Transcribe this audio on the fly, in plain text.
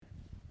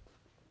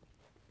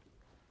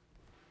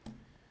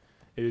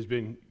It has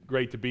been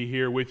great to be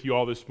here with you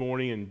all this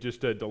morning, and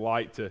just a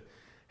delight to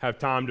have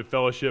time to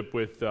fellowship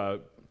with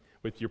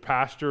your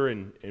pastor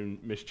and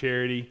Miss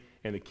Charity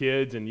and the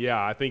kids. And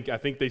yeah, I think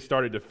they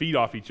started to feed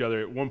off each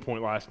other at one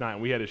point last night,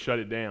 and we had to shut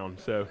it down.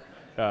 So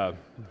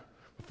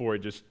before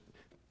it just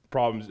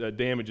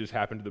damages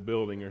happened to the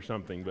building or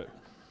something. But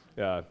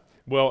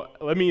well,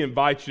 let me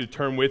invite you to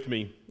turn with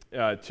me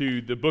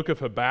to the book of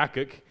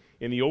Habakkuk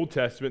in the Old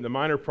Testament, the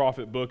minor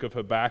prophet book of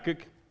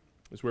Habakkuk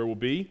is where we'll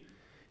be.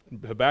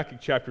 Habakkuk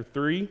chapter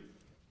 3,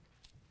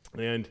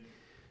 and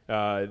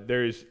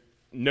there is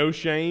no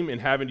shame in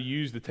having to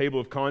use the table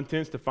of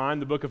contents to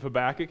find the book of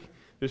Habakkuk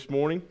this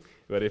morning.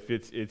 But if you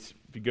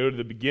go to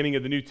the beginning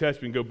of the New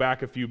Testament and go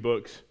back a few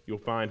books, you'll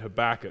find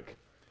Habakkuk.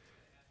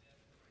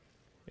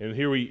 And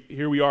here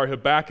we are,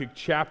 Habakkuk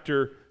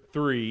chapter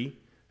 3,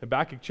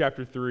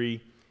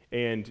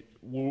 and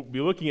we'll be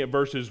looking at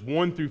verses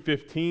 1 through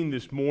 15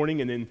 this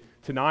morning, and then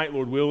tonight,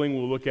 Lord willing,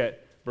 we'll look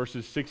at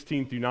verses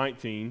 16 through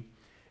 19.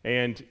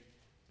 And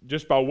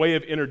just by way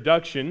of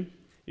introduction,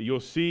 you'll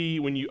see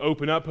when you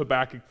open up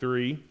Habakkuk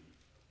 3,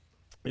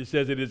 it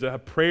says it is a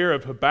prayer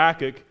of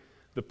Habakkuk,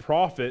 the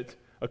prophet,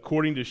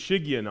 according to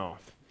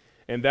Shigionoth.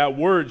 And that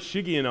word,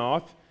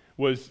 Shigionoth,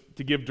 was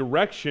to give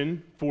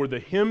direction for the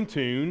hymn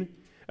tune,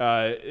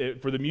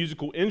 for the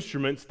musical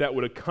instruments that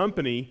would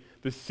accompany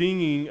the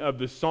singing of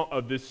this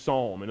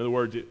psalm. In other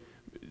words,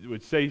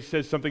 it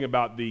says something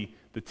about the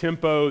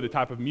tempo, the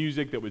type of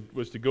music that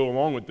was to go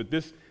along with it. But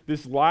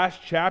this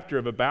last chapter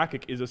of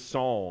Habakkuk is a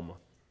psalm.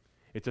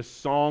 It's a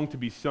song to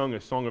be sung,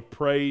 a song of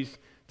praise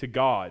to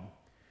God.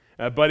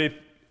 But if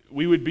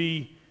we would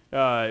be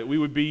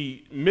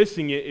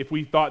missing it if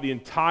we thought the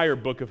entire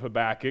book of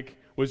Habakkuk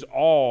was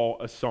all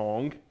a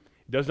song.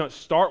 It does not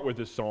start with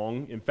a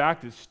song. In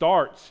fact, it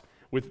starts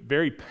with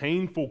very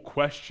painful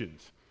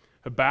questions.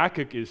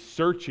 Habakkuk is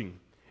searching,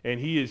 and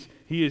he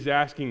is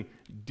asking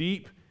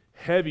deep,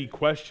 heavy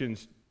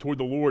questions toward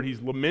the Lord.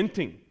 He's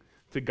lamenting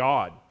to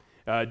God.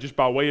 Just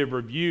by way of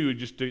review,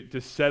 just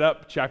to set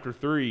up chapter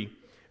 3,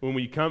 when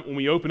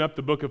we open up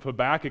the book of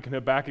Habakkuk in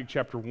Habakkuk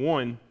chapter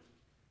 1,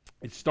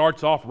 it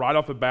starts off right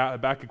off the bat,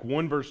 Habakkuk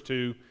 1 verse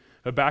 2.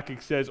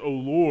 Habakkuk says, "O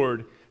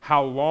Lord,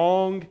 how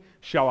long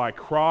shall I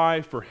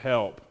cry for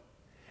help,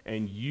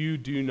 and you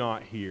do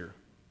not hear?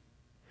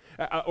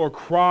 Or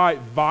cry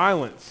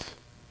violence,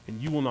 and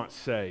you will not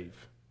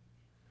save?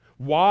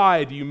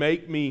 Why do you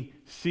make me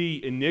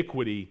see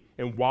iniquity,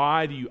 and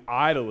why do you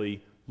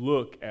idly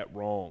look at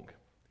wrong?"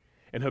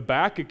 And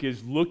Habakkuk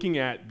is looking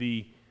at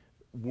the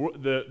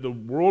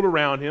world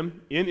around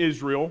him in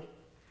Israel.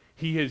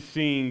 He is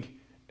seeing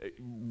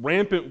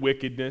rampant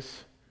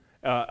wickedness,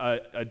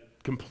 a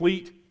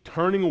complete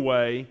turning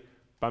away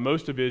by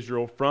most of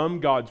Israel from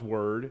God's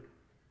word.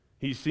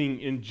 He's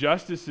seeing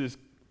injustices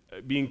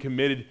being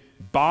committed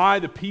by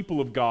the people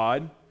of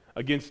God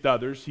against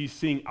others. He's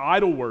seeing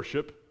idol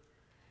worship.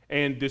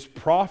 And this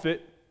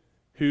prophet,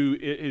 who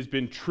has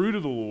been true to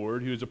the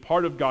Lord, who is a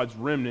part of God's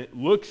remnant,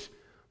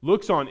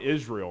 looks on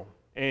Israel,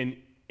 and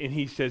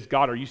he says,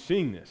 "God, are you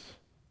seeing this?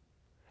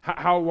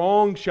 How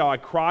long shall I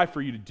cry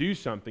for you to do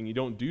something? You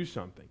don't do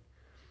something."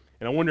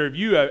 And I wonder,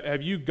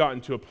 have you gotten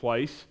to a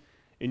place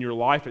in your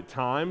life at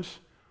times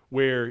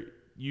where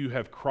you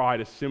have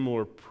cried a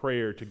similar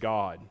prayer to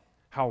God?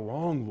 How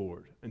long,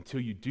 Lord, until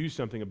you do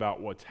something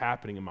about what's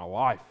happening in my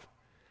life?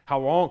 How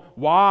long?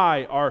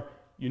 Why are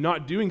you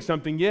not doing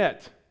something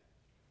yet?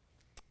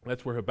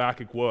 That's where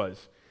Habakkuk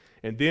was.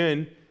 And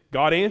then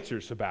God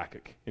answers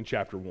Habakkuk in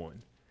chapter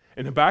 1.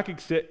 And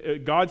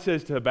God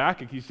says to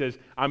Habakkuk, he says,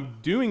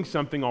 "I'm doing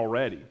something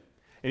already."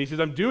 And he says,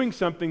 "I'm doing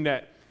something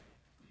that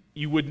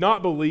you would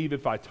not believe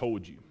if I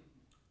told you."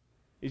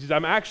 He says,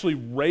 "I'm actually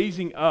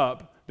raising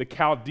up the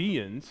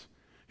Chaldeans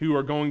who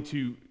are going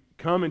to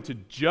come and to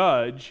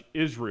judge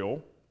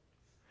Israel,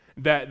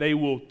 that they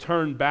will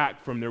turn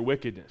back from their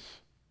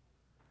wickedness."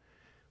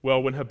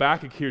 Well, when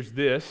Habakkuk hears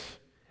this,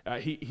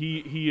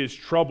 he is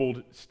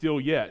troubled still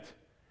yet,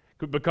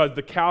 because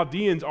the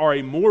Chaldeans are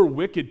a more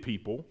wicked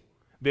people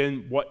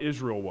than what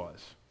Israel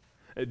was.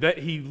 That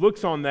he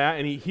looks on that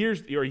and he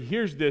hears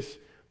this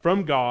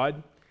from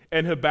God,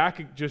 and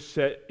Habakkuk just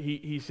said,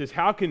 he says,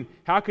 how can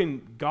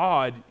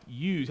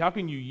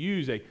you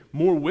use a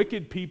more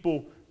wicked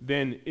people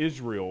than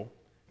Israel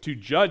to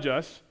judge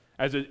us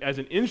as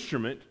an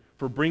instrument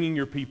for bringing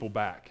your people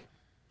back?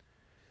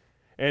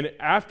 And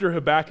after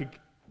Habakkuk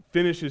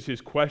finishes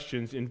his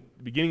questions in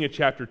the beginning of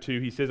chapter 2,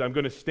 he says, "I'm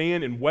going to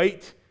stand and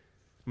wait.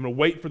 I'm going to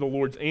wait for the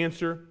Lord's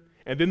answer."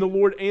 And then the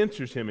Lord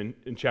answers him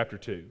in chapter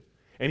 2.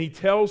 And he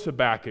tells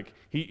Habakkuk,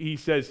 he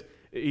says,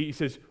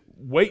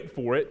 "Wait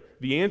for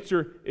it. The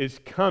answer is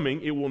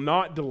coming. It will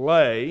not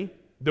delay.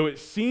 Though it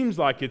seems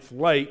like it's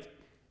late,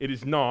 it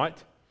is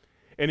not."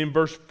 And in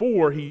verse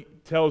 4, he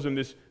tells him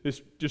this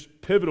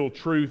just pivotal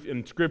truth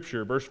in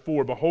Scripture. Verse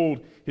 4,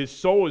 "Behold, his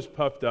soul is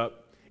puffed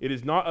up. It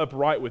is not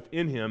upright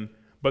within him,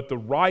 but the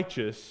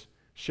righteous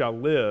shall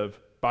live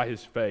by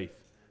his faith."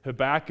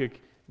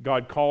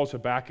 God calls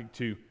Habakkuk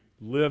to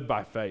live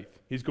by faith.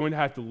 He's going to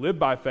have to live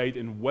by faith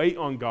and wait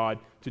on God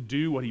to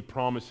do what he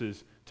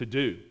promises to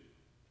do.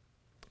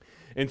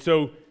 And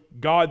so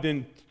God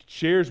then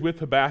shares with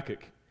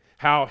Habakkuk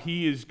how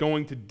he is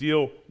going to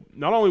deal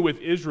not only with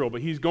Israel,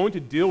 but he's going to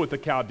deal with the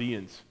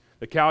Chaldeans.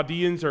 The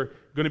Chaldeans are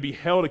going to be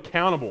held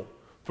accountable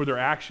for their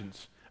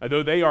actions.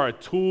 Although they are a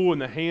tool in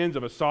the hands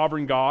of a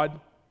sovereign God,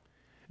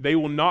 they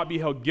will not be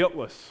held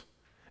guiltless.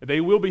 They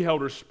will be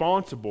held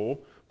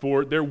responsible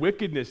for their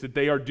wickedness that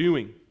they are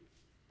doing.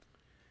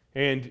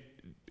 And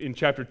in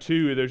chapter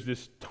 2, there's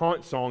this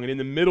taunt song, and in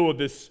the middle of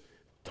this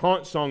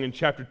taunt song in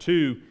chapter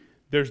 2,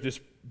 there's this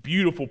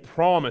beautiful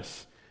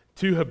promise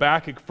to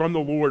Habakkuk from the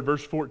Lord,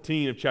 verse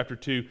 14 of chapter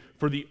 2,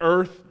 "For the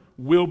earth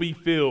will be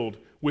filled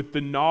with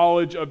the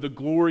knowledge of the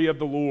glory of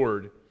the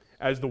Lord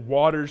as the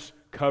waters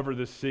cover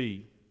the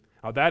sea."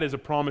 Now that is a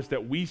promise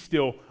that we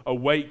still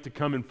await to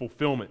come in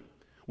fulfillment.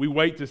 We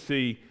wait to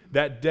see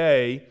that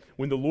day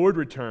when the Lord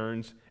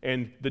returns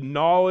and the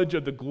knowledge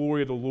of the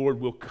glory of the Lord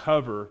will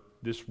cover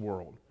this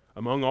world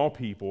among all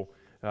people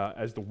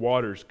as the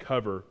waters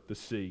cover the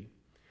sea.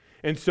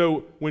 And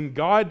so when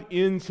God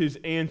ends his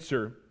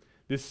answer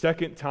this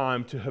second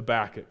time to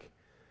Habakkuk,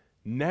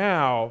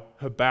 now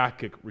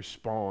Habakkuk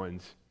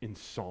responds in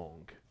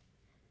song.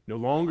 No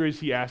longer is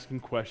he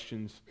asking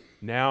questions.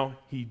 Now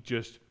he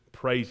just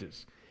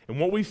praises. And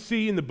what we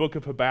see in the book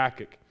of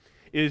Habakkuk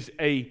is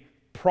a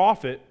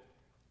prophet.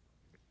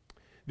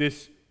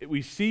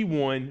 We see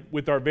one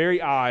with our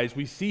very eyes.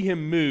 We see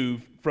him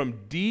move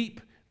from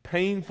deep,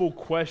 painful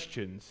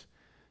questions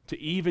to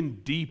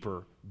even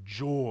deeper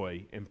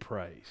joy and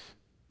praise.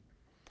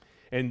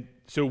 And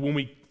so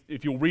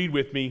if you'll read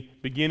with me,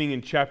 beginning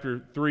in chapter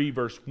 3,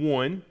 verse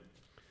 1,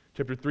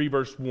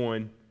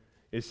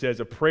 it says,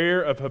 "A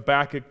prayer of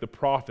Habakkuk the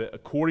prophet,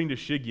 according to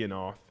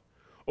Shigionoth.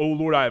 O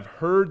Lord, I have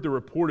heard the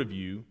report of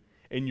you,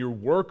 and your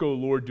work, O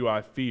Lord, do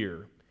I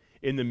fear.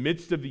 In the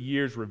midst of the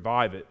years,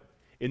 revive it.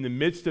 In the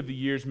midst of the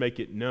years, make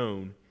it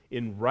known.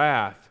 In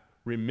wrath,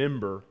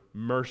 remember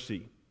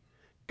mercy.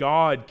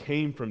 God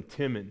came from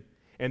Teman,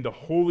 and the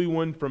Holy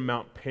One from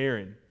Mount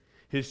Paran.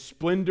 His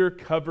splendor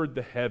covered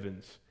the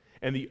heavens,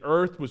 and the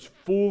earth was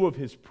full of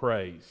his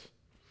praise.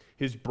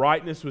 His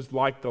brightness was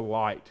like the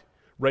light.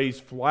 Rays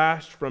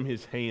flashed from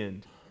his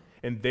hand,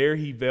 and there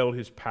he veiled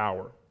his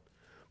power.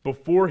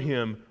 Before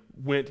him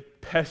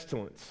went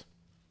pestilence,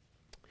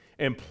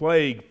 and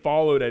plague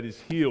followed at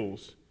his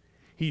heels.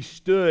 He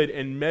stood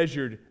and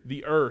measured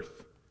the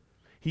earth.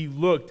 He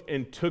looked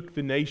and took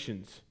the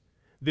nations.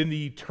 Then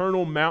the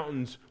eternal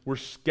mountains were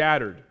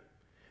scattered.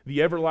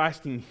 The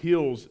everlasting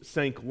hills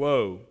sank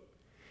low.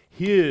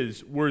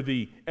 His were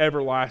the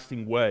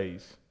everlasting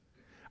ways.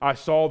 I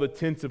saw the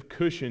tents of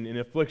Cushan in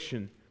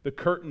affliction. The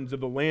curtains of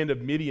the land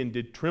of Midian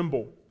did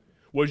tremble.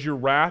 Was your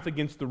wrath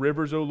against the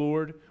rivers, O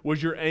Lord?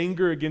 Was your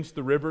anger against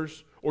the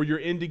rivers, or your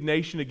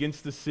indignation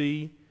against the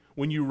sea,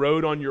 when you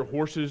rode on your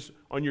horses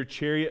on your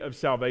chariot of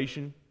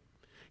salvation?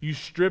 You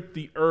stripped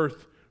the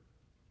earth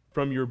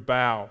from your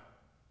bow.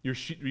 You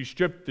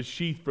stripped the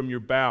sheath from your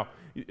bow,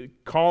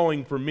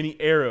 calling for many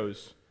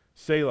arrows.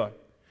 Selah.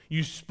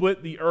 You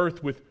split the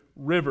earth with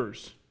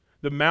rivers.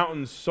 The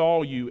mountains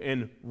saw you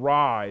and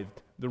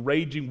writhed. The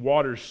raging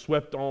waters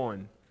swept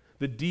on.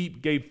 The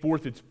deep gave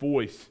forth its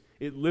voice.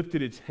 It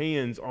lifted its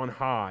hands on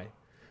high.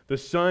 The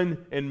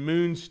sun and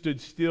moon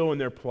stood still in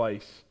their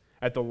place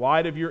at the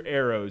light of your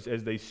arrows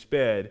as they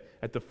sped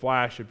at the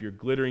flash of your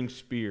glittering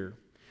spear.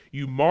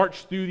 You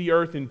marched through the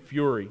earth in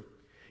fury.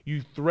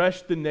 You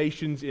threshed the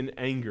nations in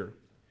anger.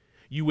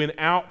 You went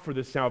out for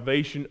the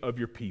salvation of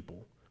your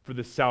people, for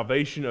the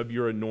salvation of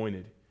your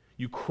anointed.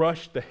 You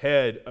crushed the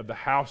head of the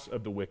house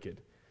of the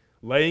wicked,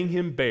 laying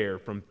him bare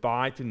from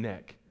thigh to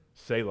neck.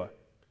 Selah.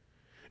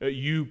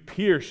 You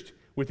pierced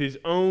with his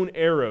own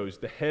arrows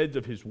the heads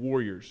of his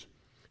warriors,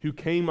 who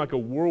came like a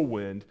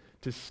whirlwind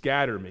to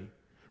scatter me,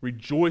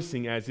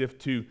 rejoicing as if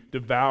to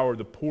devour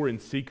the poor in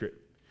secret.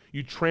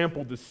 You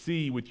trampled the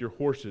sea with your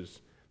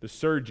horses, the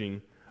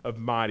surging of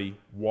mighty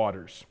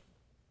waters.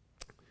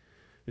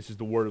 This is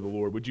the word of the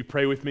Lord. Would you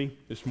pray with me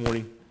this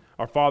morning?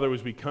 Our Father,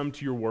 as we come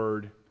to your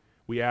word,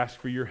 we ask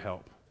for your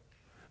help.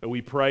 And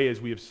we pray, as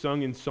we have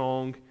sung in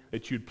song,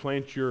 that you'd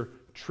plant your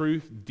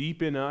truth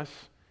deep in us.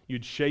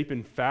 You'd shape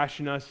and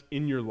fashion us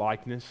in your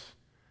likeness.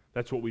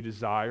 That's what we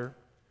desire.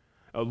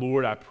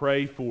 Lord, I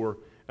pray for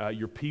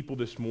your people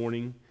this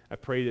morning. I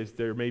pray that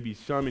there may be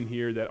some in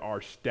here that are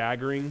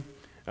staggering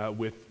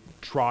with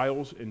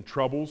trials and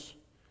troubles.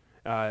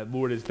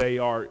 Lord, as they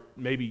are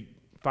maybe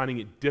finding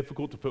it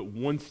difficult to put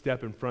one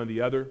step in front of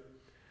the other,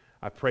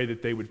 I pray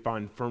that they would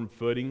find firm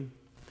footing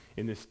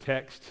in this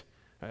text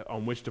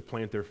on which to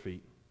plant their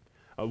feet.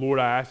 Lord,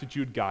 I ask that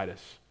you would guide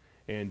us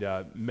and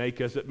make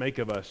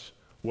of us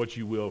what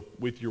you will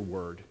with your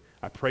word.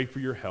 I pray for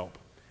your help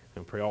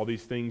and pray all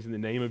these things in the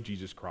name of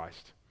Jesus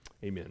Christ.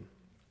 Amen.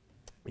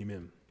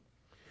 Amen.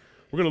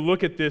 We're going to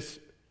look at this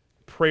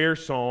prayer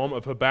psalm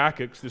of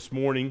Habakkuk's this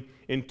morning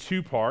in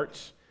two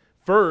parts.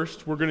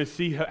 First, we're going to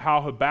see how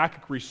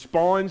Habakkuk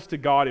responds to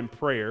God in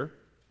prayer,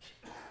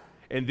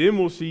 and then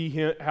we'll see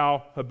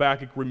how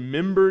Habakkuk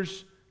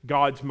remembers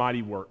God's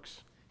mighty works.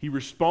 He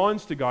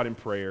responds to God in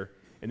prayer,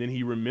 and then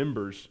he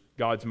remembers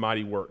God's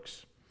mighty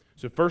works.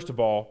 So first of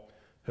all,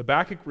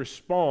 Habakkuk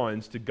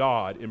responds to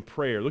God in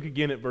prayer. Look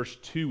again at verse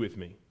 2 with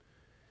me.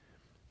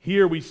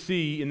 Here we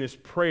see in this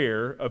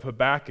prayer of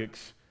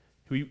Habakkuk's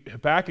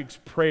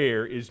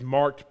prayer is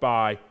marked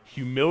by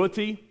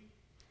humility,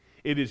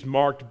 it is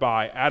marked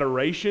by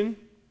adoration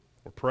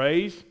or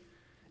praise,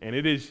 and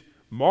it is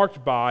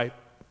marked by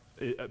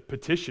a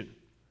petition.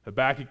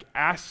 Habakkuk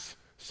asks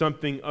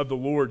something of the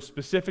Lord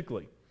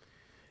specifically.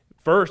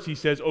 First, he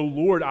says, "O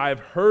Lord, I have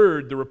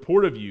heard the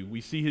report of you."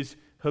 We see his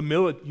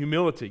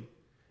humility.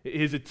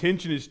 His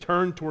attention is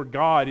turned toward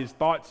God. His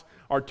thoughts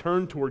are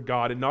turned toward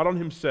God and not on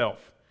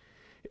himself.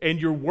 "And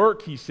your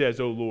work," he says,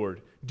 "O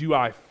Lord, do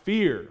I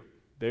fear."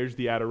 There's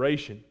the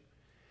adoration.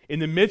 "In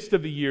the midst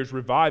of the years,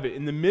 revive it.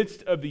 In the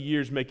midst of the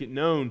years, make it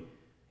known.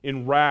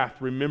 In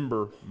wrath,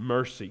 remember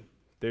mercy."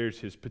 There's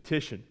his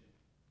petition.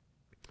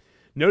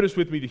 Notice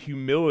with me the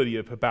humility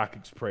of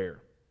Habakkuk's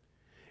prayer.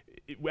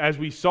 As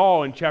we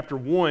saw in chapter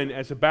 1,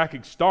 as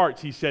Habakkuk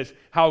starts, he says,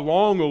 "How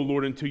long, O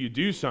Lord, until you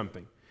do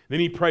something?" Then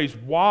he prays,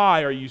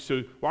 why are you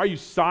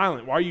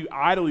silent? Why are you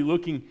idly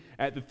looking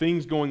at the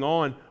things going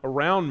on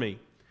around me?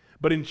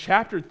 But in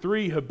chapter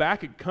 3,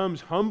 Habakkuk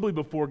comes humbly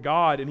before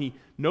God, and he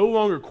no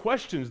longer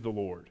questions the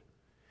Lord.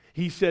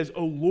 He says,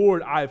 "O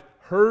Lord, I've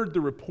heard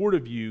the report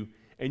of you,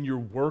 and your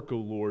work, O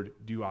Lord,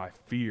 do I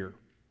fear."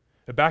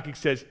 Habakkuk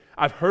says,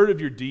 "I've heard of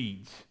your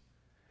deeds."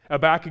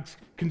 Habakkuk's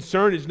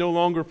concern is no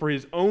longer for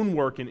his own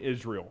work in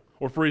Israel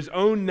or for his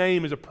own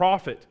name as a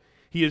prophet.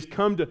 He has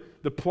come to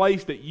the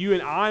place that you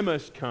and I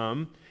must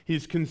come.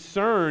 His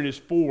concern is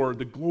for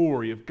the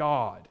glory of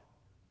God,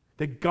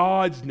 that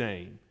God's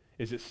name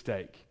is at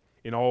stake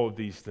in all of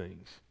these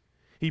things.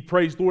 He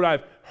prays, "Lord,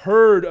 I've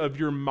heard of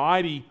your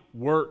mighty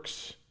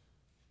works."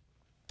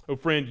 Oh,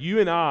 friend, you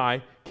and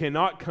I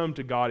cannot come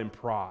to God in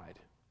pride.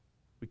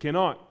 We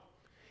cannot.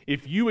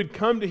 If you would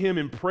come to him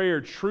in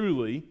prayer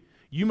truly,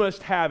 you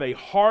must have a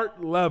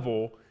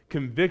heart-level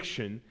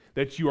conviction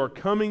that you are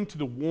coming to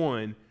the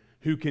one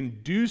who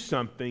can do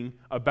something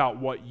about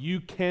what you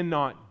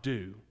cannot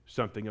do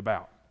something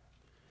about.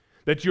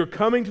 That you're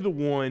coming to the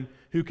one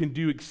who can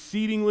do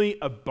exceedingly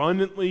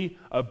abundantly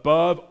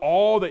above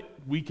all that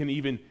we can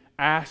even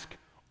ask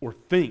or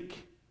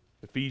think.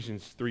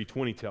 Ephesians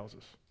 3:20 tells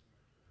us.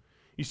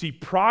 You see,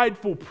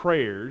 prideful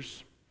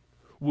prayers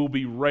will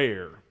be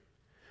rare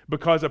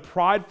because a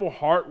prideful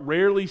heart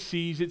rarely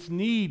sees its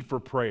need for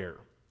prayer.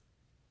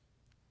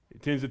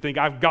 It tends to think,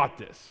 "I've got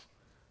this.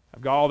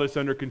 I've got all this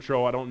under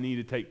control. I don't need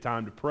to take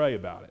time to pray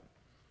about it."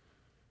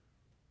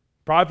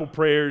 Prideful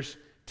prayers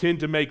tend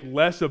to make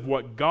less of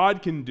what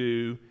God can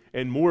do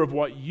and more of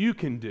what you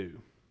can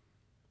do.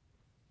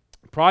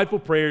 Prideful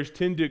prayers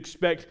tend to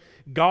expect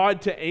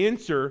God to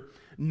answer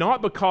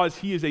not because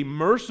he is a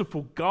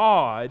merciful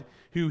God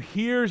who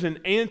hears and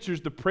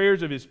answers the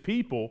prayers of his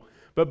people,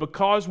 but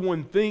because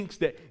one thinks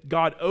that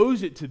God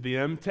owes it to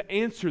them to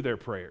answer their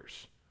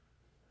prayers.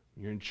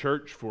 You're in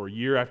church for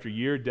year after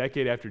year,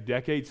 decade after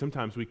decade.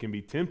 Sometimes we can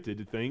be tempted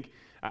to think,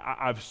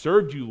 I've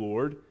served you,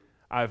 Lord.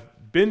 I've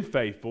been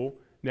faithful.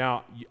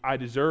 Now I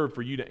deserve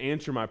for you to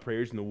answer my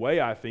prayers in the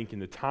way I think, in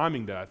the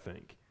timing that I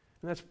think.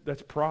 And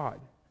that's pride.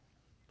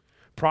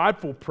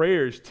 Prideful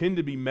prayers tend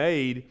to be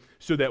made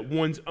so that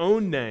one's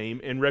own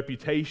name and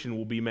reputation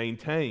will be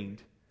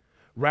maintained,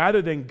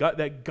 rather than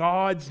that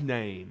God's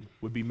name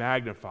would be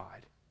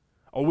magnified.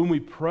 Or when we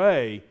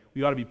pray,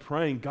 we ought to be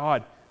praying,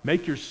 "God,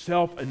 make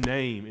yourself a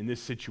name in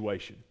this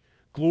situation.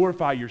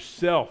 Glorify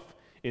yourself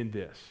in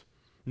this.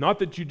 Not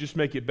that you just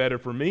make it better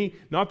for me,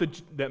 not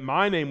that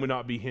my name would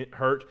not be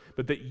hurt,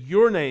 but that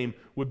your name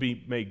would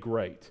be made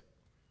great."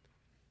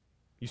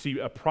 You see,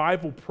 a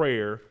prideful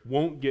prayer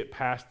won't get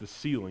past the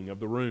ceiling of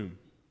the room.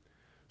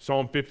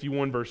 Psalm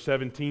 51 verse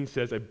 17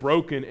 says, "A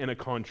broken and a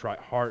contrite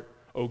heart,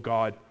 O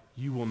God,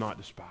 you will not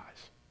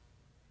despise."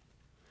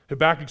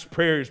 Habakkuk's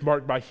prayer is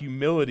marked by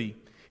humility.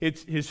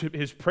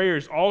 His prayer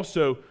is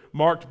also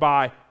marked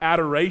by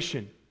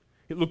adoration.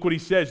 Look what he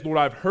says, "Lord,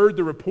 I've heard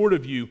the report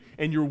of you,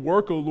 and your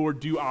work, O Lord,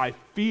 do I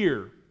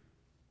fear."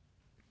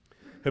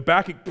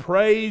 Habakkuk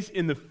prays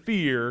in the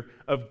fear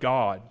of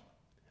God.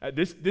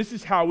 This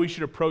is how we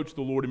should approach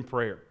the Lord in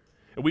prayer.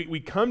 We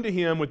come to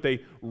him with a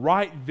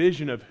right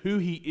vision of who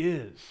he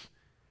is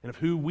and of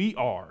who we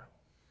are.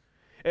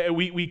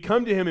 We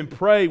come to him and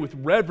pray with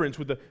reverence,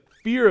 with the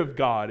fear of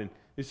God. And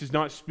this is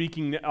not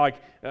speaking like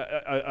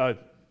a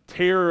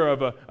terror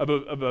of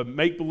a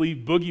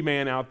make-believe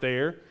boogeyman out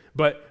there,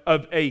 but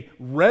of a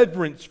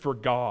reverence for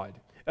God,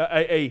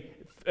 an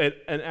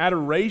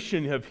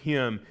adoration of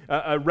him,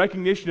 a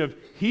recognition of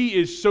he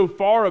is so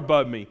far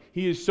above me,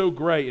 he is so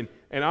great,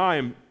 and I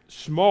am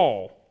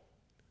small.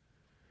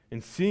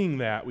 And seeing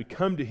that, we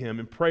come to him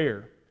in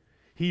prayer.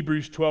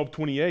 Hebrews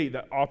 12:28,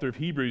 the author of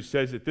Hebrews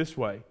says it this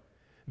way,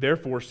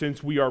 "Therefore,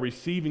 since we are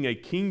receiving a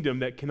kingdom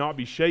that cannot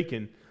be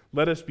shaken,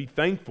 let us be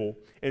thankful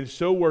and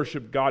so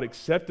worship God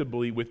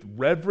acceptably with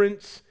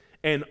reverence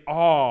and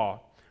awe,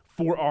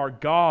 for our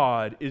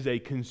God is a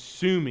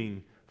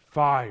consuming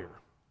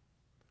fire."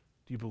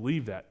 Do you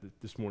believe that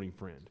this morning,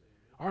 friend?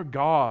 Our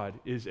God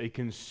is a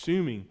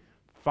consuming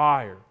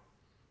fire.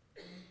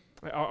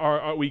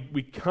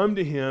 We come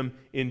to him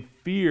in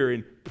fear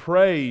and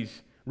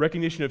praise,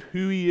 recognition of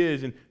who he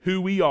is and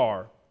who we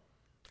are.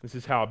 This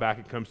is how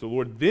Habakkuk comes to the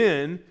Lord.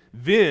 Then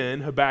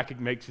Habakkuk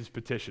makes his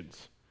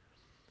petitions.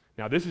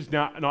 Now, this is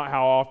not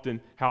how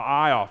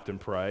I often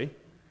pray. A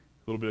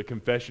little bit of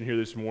confession here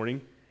this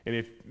morning. And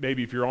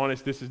if you're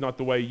honest, this is not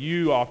the way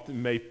you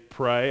often may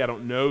pray. I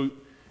don't know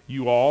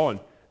you all.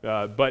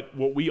 But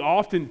what we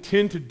often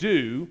tend to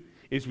do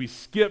is we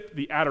skip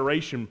the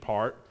adoration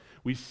part.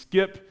 We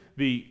skip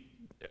the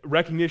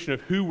recognition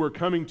of who we're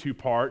coming to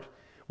part.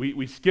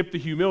 We skip the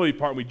humility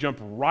part and we jump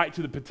right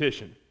to the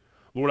petition.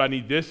 Lord, I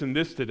need this and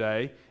this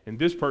today, and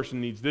this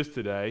person needs this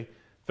today.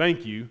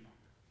 Thank you.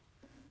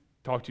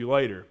 Talk to you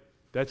later.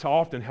 That's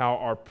often how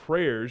our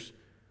prayers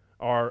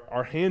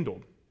are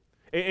handled.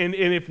 And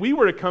if we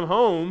were to come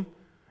home,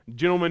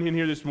 gentlemen in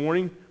here this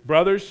morning,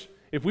 brothers,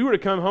 if we were to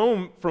come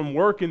home from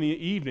work in the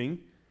evening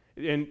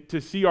and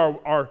to see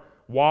our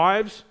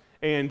wives,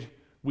 and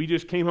we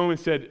just came home and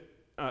said,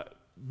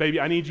 baby,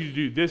 I need you to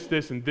do this,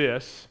 this, and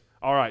this.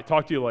 All right,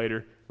 talk to you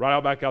later. Right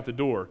out back out the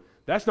door.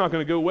 That's not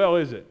going to go well,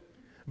 is it?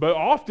 But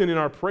often in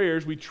our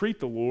prayers, we treat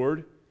the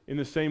Lord in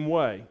the same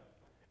way.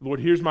 Lord,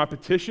 here's my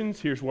petitions.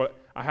 Here's what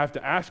I have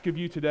to ask of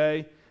you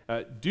today.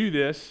 Do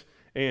this,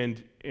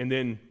 and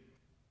then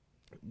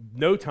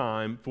no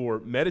time for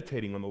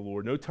meditating on the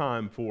Lord, no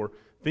time for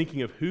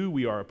thinking of who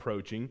we are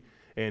approaching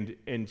and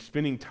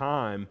spending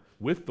time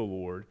with the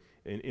Lord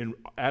in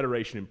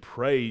adoration and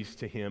praise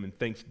to him and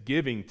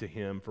thanksgiving to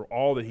him for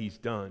all that he's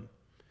done.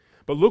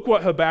 But look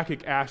what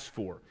Habakkuk asked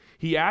for.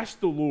 He asked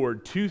the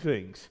Lord two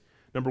things.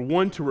 Number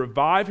one, to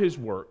revive his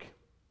work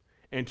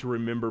and to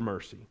remember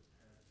mercy.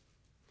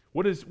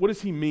 What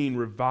does he mean,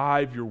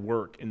 revive your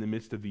work in the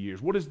midst of the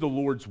years? What is the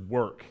Lord's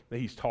work that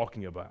he's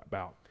talking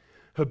about?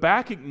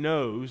 Habakkuk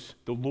knows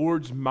the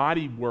Lord's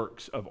mighty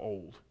works of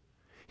old.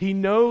 He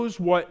knows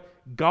what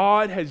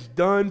God has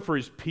done for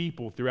his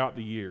people throughout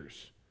the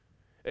years.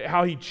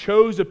 How he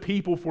chose a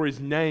people for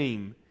his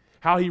name.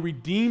 How he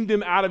redeemed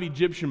them out of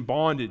Egyptian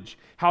bondage.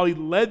 How he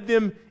led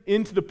them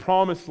into the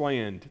promised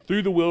land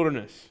through the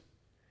wilderness.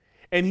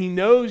 And he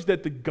knows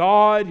that the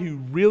God who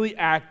really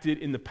acted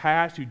in the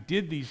past, who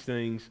did these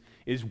things,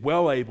 is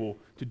well able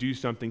to do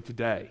something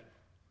today.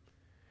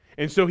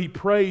 And so he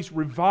prays,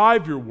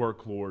 revive your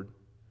work, Lord.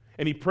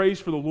 And he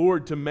prays for the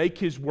Lord to make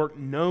his work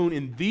known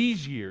in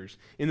these years,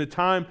 in the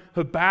time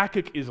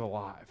Habakkuk is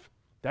alive.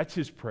 That's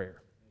his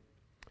prayer.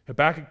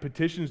 Habakkuk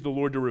petitions the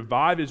Lord to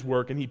revive his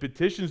work, and he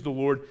petitions the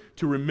Lord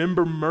to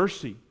remember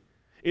mercy.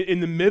 In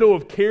the middle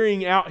of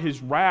carrying out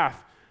his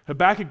wrath,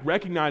 Habakkuk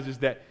recognizes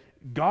that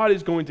God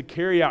is going to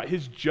carry out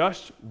his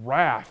just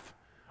wrath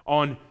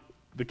on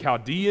the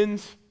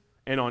Chaldeans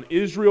and on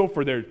Israel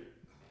for their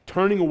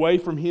turning away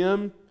from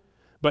him.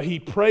 But he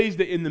prays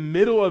that in the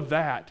middle of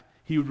that,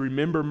 he would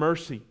remember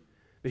mercy,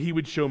 that he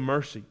would show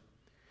mercy.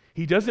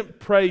 He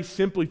doesn't pray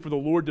simply for the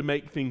Lord to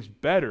make things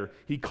better.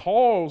 He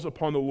calls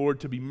upon the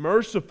Lord to be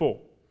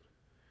merciful.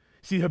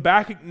 See,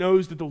 Habakkuk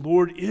knows that the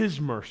Lord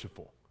is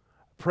merciful.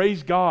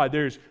 Praise God,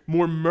 there's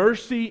more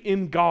mercy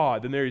in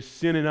God than there is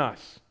sin in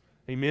us.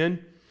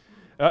 Amen?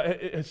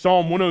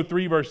 Psalm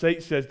 103 verse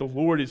 8 says, the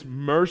Lord is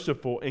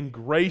merciful and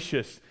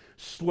gracious,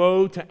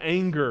 slow to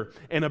anger,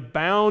 and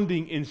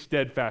abounding in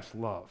steadfast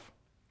love.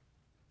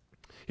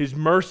 His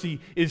mercy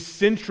is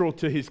central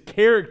to his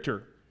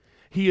character.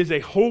 He is a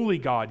holy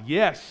God,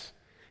 yes.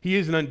 He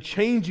is an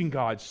unchanging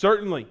God,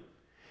 certainly.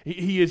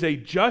 He is a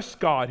just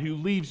God who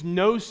leaves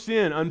no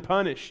sin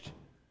unpunished.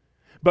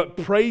 But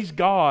praise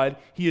God,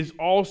 he is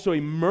also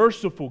a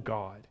merciful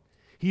God.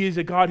 He is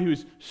a God who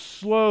is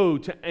slow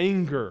to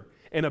anger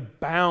and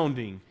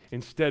abounding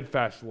in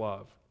steadfast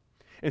love.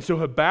 And so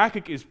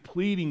Habakkuk is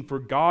pleading for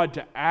God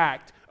to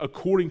act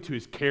according to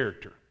his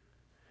character.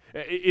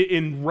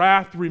 In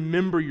wrath,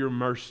 remember your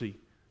mercy,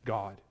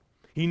 God.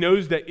 He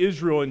knows that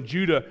Israel and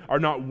Judah are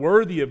not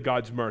worthy of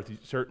God's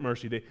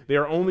mercy. They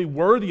are only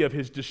worthy of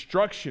his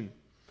destruction.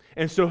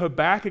 And so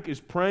Habakkuk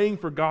is praying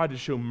for God to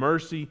show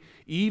mercy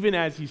even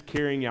as he's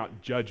carrying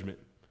out judgment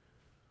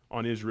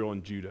on Israel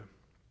and Judah.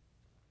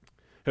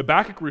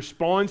 Habakkuk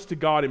responds to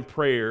God in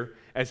prayer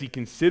as he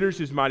considers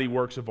his mighty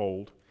works of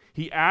old.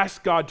 He asks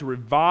God to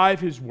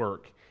revive his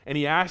work, and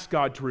he asks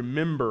God to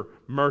remember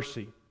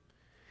mercy.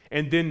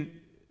 And then,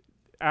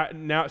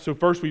 so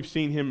first we've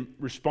seen him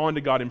respond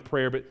to God in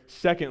prayer, but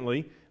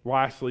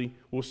lastly,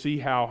 we'll see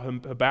how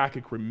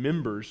Habakkuk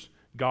remembers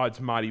God's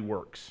mighty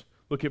works.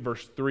 Look at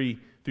verse 3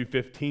 through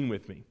 15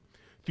 with me.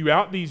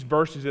 Throughout these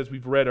verses, as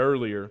we've read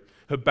earlier,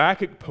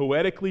 Habakkuk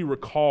poetically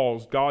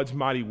recalls God's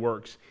mighty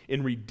works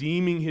in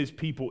redeeming his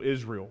people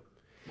Israel.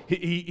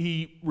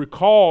 He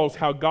recalls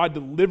how God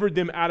delivered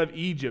them out of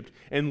Egypt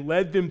and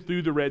led them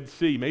through the Red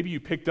Sea. Maybe you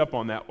picked up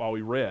on that while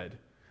we read.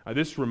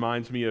 This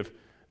reminds me of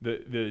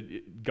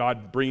the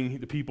God bringing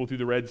the people through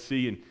the Red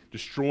Sea and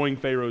destroying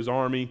Pharaoh's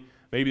army.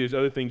 Maybe there's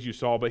other things you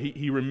saw, but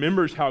he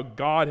remembers how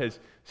God has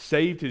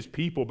saved his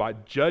people by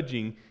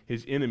judging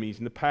his enemies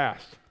in the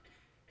past.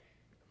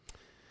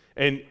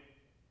 And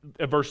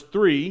at verse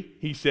 3,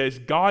 he says,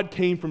 God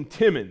came from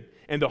Timon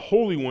and the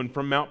Holy One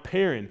from Mount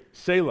Paran,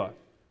 Selah.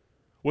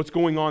 What's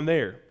going on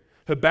there?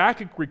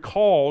 Habakkuk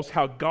recalls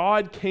how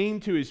God came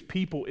to his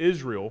people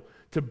Israel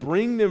to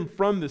bring them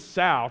from the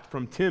south,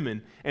 from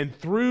Timon, and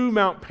through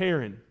Mount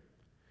Paran.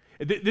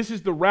 This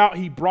is the route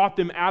he brought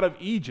them out of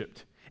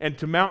Egypt and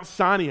to Mount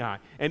Sinai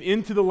and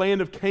into the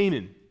land of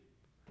Canaan.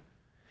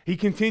 He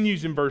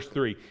continues in verse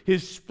 3.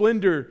 His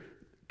splendor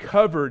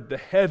covered the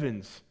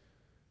heavens,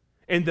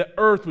 and the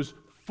earth was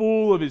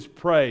full of his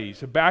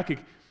praise. Habakkuk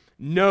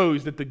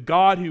knows that the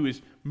God who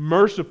is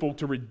merciful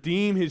to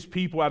redeem his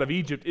people out of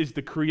Egypt is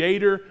the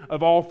creator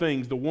of all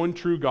things, the one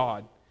true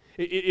God.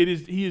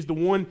 He is the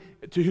one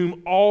to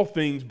whom all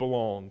things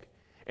belong,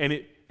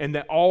 and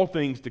that all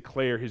things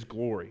declare his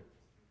glory.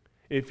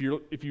 If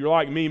you're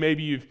like me,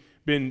 maybe you've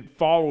been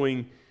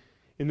following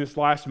in this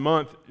last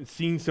month and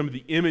seen some of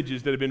the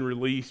images that have been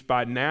released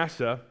by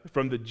NASA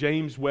from the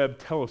James Webb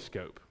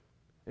Telescope.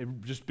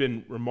 They've just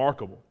been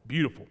remarkable,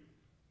 beautiful.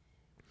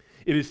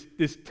 It is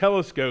this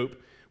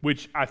telescope,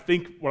 which I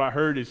think what I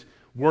heard is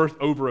worth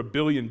over $1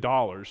 billion.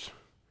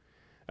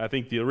 I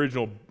think the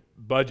original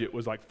budget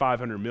was like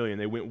 $500 million.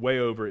 They went way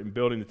over it in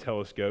building the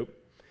telescope.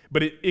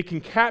 But it can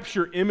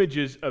capture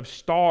images of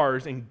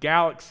stars and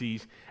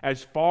galaxies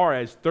as far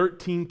as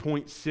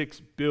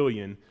 13.6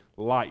 billion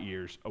light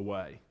years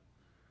away.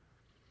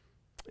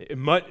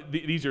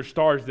 These are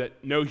stars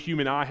that no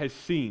human eye has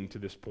seen to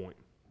this point.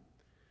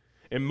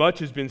 And much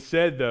has been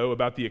said, though,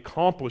 about the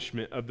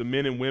accomplishment of the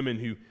men and women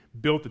who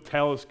built the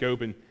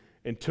telescope and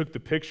took the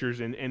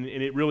pictures, and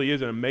it really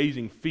is an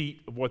amazing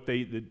feat of what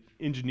the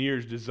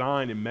engineers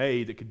designed and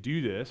made that could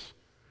do this.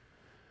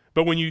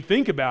 But when you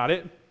think about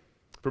it,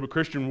 from a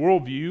Christian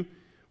worldview,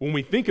 when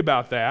we think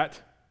about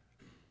that,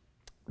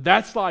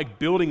 that's like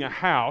building a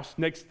house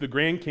next to the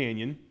Grand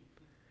Canyon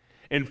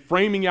and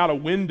framing out a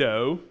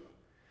window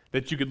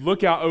that you could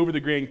look out over the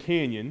Grand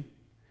Canyon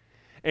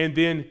and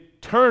then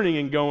turning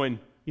and going,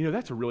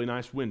 that's a really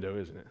nice window,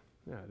 isn't it?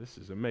 Yeah, this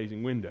is an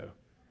amazing window.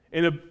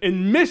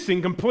 And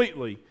missing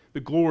completely the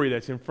glory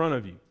that's in front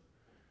of you.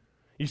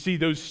 You see,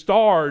 those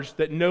stars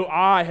that no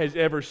eye has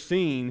ever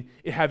seen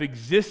have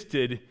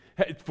existed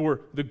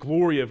for the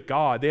glory of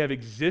God. They have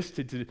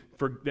existed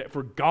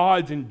for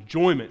God's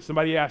enjoyment.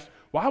 Somebody asked,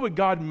 why would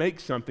God make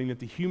something that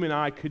the human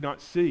eye could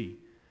not see?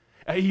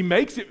 He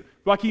makes it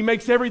like he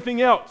makes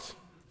everything else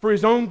for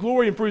his own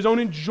glory and for his own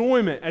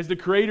enjoyment as the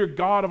creator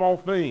God of all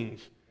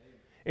things.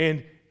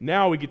 And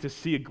now we get to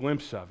see a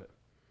glimpse of it.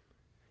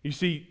 You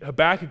see,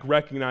 Habakkuk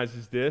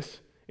recognizes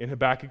this in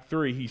Habakkuk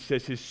 3. He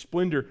says his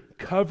splendor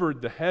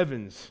covered the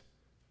heavens.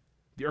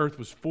 The earth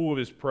was full of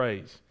his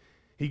praise.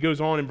 He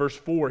goes on in verse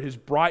 4, his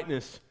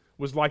brightness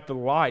was like the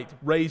light,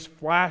 rays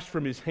flashed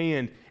from his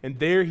hand, and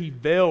there he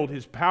veiled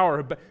his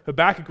power.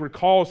 Habakkuk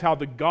recalls how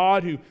the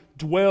God who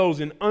dwells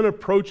in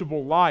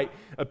unapproachable light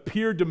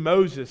appeared to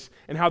Moses,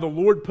 and how the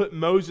Lord put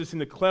Moses in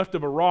the cleft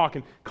of a rock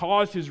and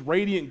caused his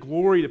radiant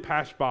glory to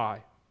pass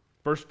by.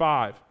 Verse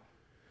 5,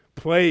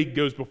 plague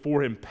goes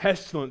before him,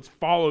 pestilence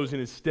follows in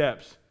his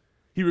steps.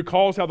 He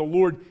recalls how the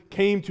Lord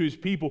came to his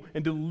people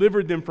and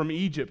delivered them from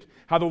Egypt,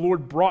 how the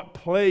Lord brought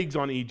plagues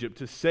on Egypt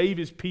to save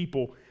his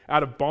people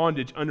out of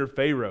bondage under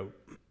Pharaoh.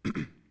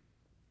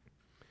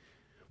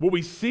 What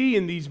we see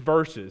in these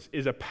verses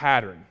is a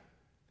pattern.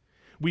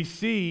 We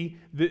see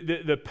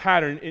the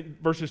pattern in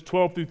verses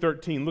 12 through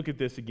 13. Look at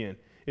this again.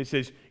 It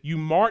says, you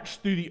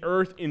marched through the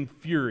earth in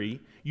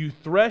fury, you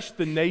threshed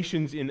the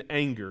nations in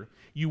anger,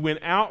 you went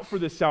out for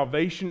the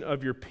salvation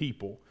of your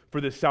people, for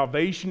the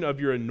salvation of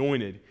your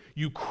anointed.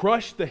 You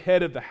crushed the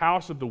head of the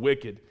house of the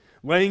wicked,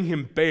 laying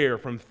him bare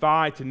from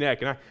thigh to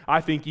neck. And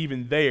I think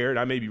even there, and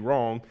I may be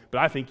wrong,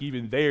 but I think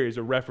even there is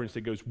a reference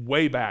that goes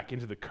way back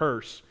into the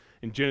curse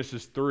in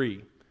Genesis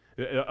 3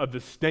 of the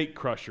snake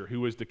crusher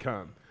who was to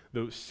come,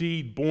 the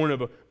seed born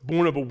of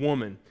a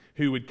woman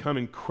who would come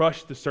and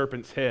crush the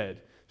serpent's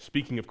head,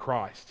 speaking of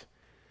Christ.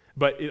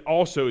 But it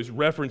also is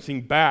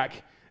referencing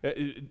back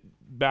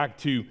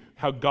to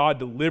how God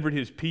delivered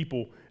his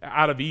people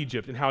out of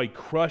Egypt and how he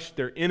crushed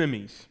their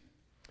enemies.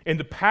 And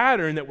the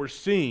pattern that we're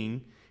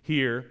seeing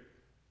here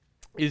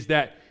is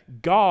that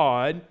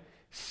God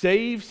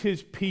saves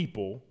his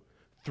people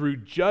through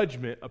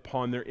judgment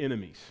upon their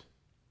enemies.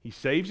 He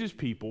saves his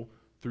people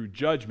through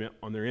judgment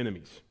on their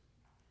enemies.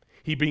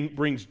 He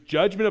brings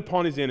judgment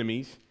upon his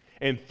enemies,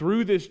 and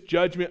through this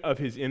judgment of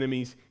his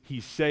enemies,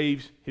 he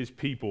saves his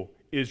people,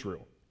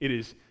 Israel. It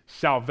is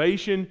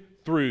salvation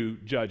through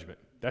judgment.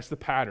 That's the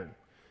pattern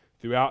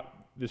throughout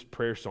this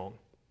prayer song.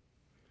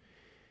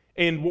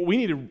 And what we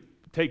need to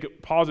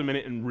pause a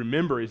minute and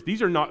remember is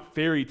these are not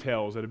fairy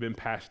tales that have been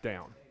passed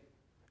down.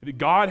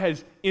 God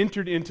has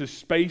entered into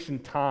space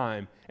and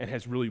time and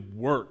has really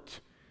worked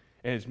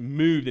and has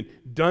moved and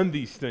done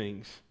these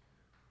things.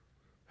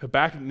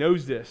 Habakkuk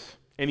knows this,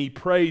 and he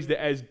prays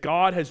that as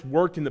God has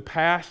worked in the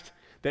past,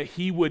 that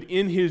he would,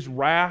 in his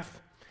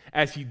wrath,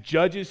 as he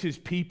judges his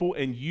people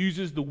and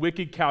uses the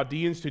wicked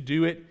Chaldeans to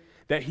do it,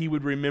 that he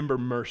would remember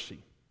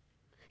mercy.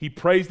 He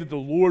prays that the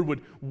Lord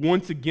would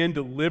once again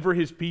deliver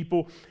his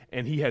people,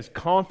 and he has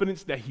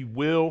confidence that he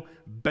will,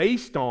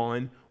 based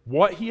on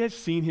what he has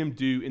seen him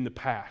do in the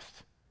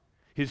past.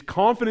 His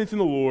confidence in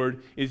the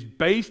Lord is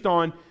based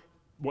on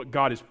what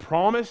God has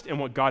promised and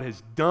what God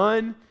has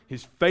done,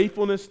 his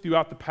faithfulness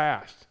throughout the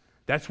past.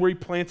 That's where he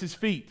plants his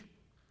feet.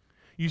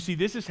 You see,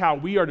 this is how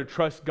we are to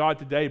trust God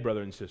today,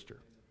 brother and sister.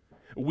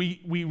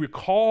 We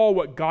recall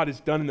what God has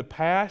done in the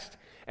past,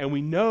 and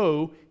we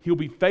know he'll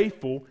be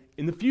faithful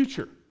in the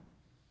future.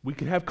 We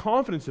can have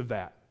confidence of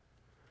that.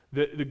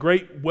 The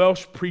great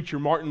Welsh preacher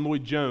Martin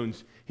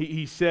Lloyd-Jones,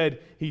 he said,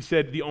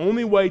 the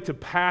only way to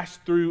pass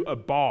through a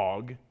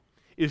bog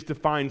is to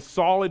find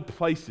solid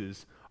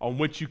places on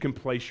which you can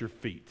place your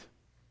feet.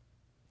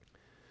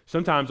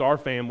 Sometimes our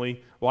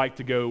family like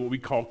to go what we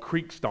call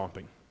creek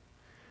stomping,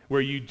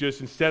 where you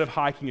just, instead of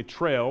hiking a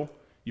trail,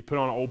 you put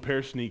on an old pair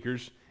of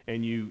sneakers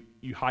and you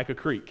hike a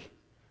creek,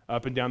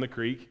 up and down the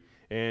creek,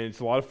 and it's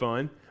a lot of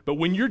fun. But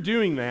when you're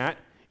doing that,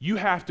 you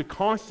have to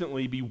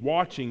constantly be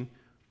watching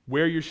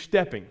where you're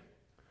stepping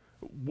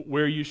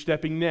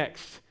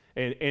next,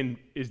 and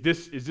is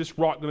this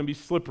rock going to be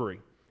slippery?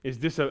 Is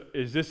this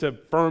a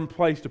firm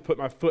place to put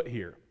my foot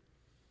here?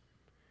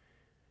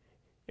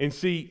 And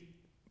see,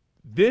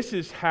 this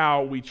is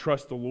how we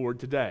trust the Lord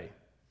today.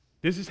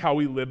 This is how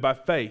we live by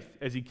faith,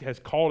 as he has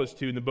called us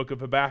to in the book of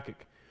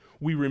Habakkuk.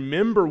 We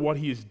remember what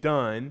he has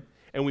done,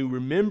 and we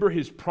remember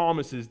his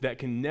promises that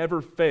can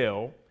never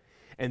fail,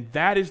 and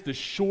that is the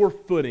sure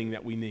footing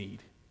that we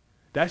need.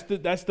 Those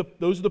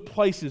are the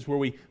places where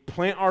we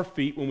plant our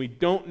feet when we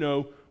don't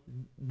know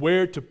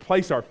where to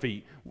place our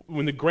feet.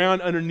 When the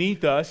ground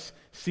underneath us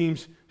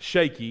seems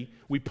shaky,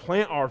 we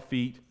plant our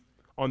feet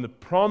on the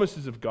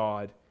promises of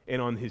God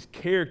and on his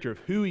character of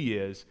who he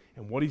is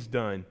and what he's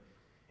done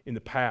in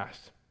the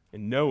past,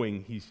 and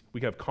knowing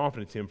we have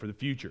confidence in him for the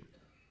future.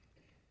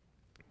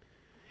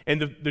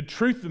 And the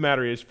truth of the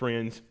matter is,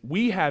 friends,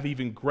 we have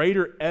even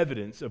greater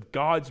evidence of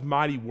God's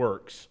mighty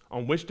works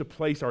on which to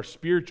place our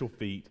spiritual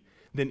feet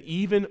than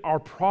even our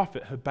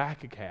prophet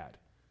Habakkuk had.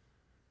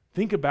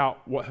 Think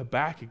about what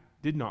Habakkuk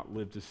did not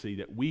live to see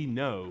that we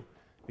know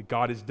that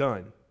God has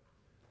done.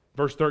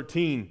 Verse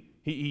 13,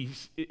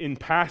 he's in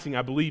passing,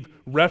 I believe,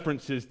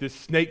 references this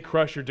snake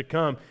crusher to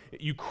come.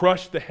 You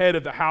crush the head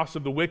of the house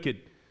of the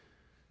wicked.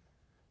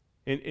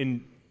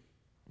 In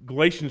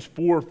Galatians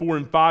 4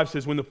 and 5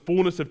 says, when the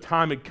fullness of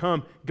time had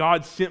come,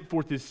 God sent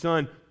forth his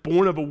Son,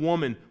 born of a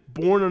woman,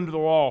 born under the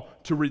law,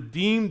 to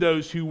redeem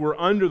those who were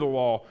under the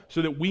law,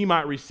 so that we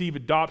might receive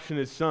adoption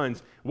as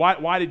sons.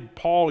 Why did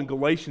Paul in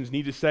Galatians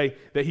need to say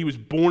that he was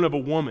born of a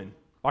woman,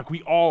 like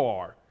we all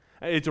are?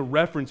 It's a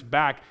reference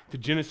back to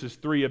Genesis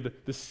 3 of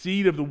the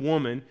seed of the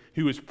woman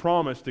who was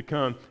promised to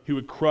come, who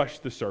would crush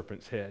the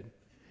serpent's head.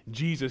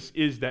 Jesus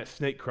is that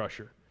snake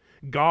crusher.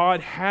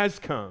 God has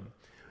come,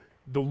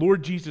 the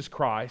Lord Jesus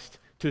Christ,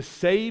 to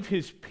save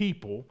his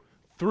people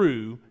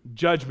through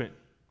judgment.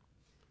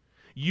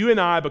 You and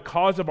I,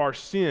 because of our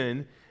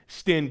sin,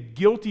 stand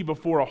guilty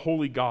before a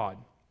holy God.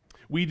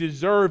 We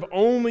deserve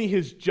only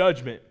his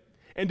judgment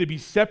and to be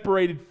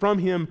separated from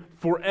him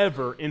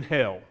forever in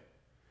hell.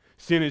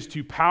 Sin is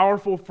too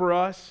powerful for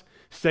us.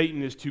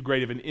 Satan is too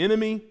great of an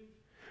enemy.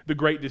 The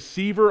great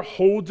deceiver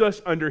holds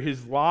us under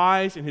his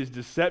lies and his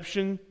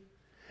deception.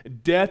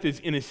 Death is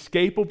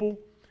inescapable,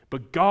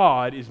 but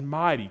God is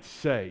mighty to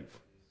save.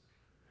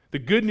 The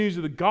good news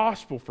of the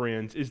gospel,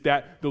 friends, is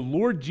that the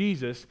Lord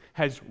Jesus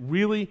has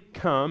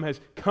come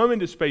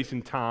into space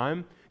and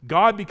time,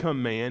 God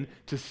become man,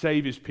 to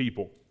save his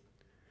people.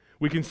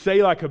 We can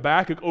say like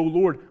Habakkuk, "O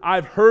Lord,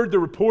 I've heard the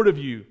report of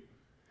you.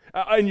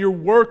 In your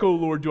work, O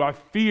Lord, do I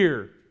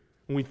fear."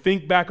 When we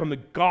think back on the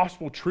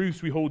gospel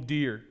truths we hold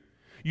dear.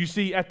 You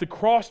see, at the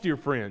cross, dear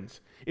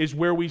friends, is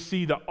where we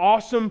see the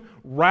awesome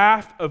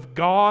wrath of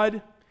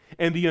God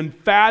and the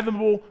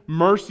unfathomable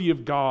mercy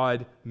of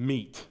God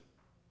meet.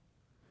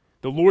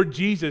 The Lord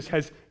Jesus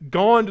has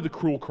gone to the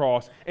cruel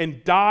cross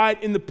and died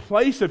in the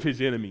place of his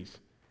enemies.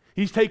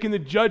 He's taken the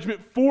judgment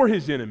for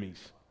his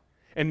enemies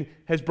and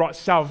has brought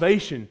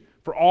salvation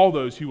for all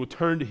those who will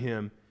turn to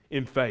him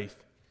in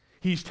faith.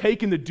 He's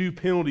taken the due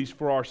penalties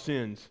for our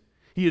sins.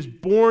 He has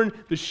borne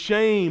the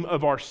shame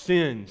of our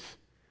sins.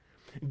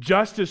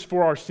 Justice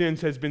for our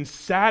sins has been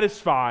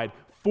satisfied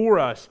for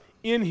us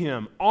in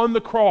him on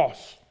the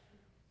cross.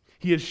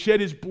 He has shed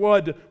his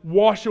blood to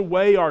wash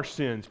away our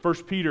sins.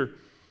 1 Peter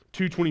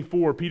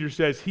 2:24, Peter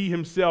says, he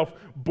himself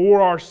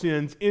bore our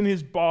sins in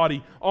his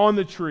body on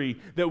the tree,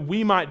 that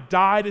we might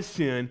die to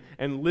sin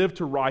and live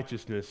to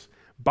righteousness.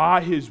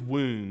 By his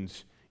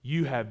wounds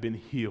you have been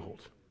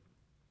healed.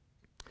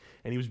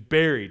 And he was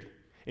buried,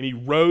 and he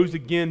rose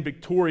again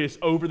victorious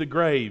over the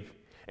grave.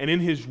 And in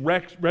his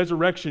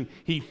resurrection,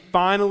 he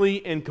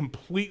finally and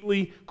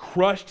completely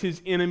crushed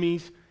his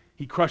enemies.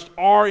 He crushed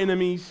our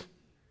enemies.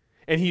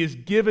 And he has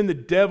given the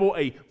devil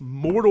a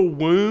mortal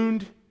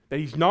wound that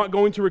he's not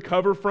going to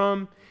recover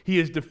from. He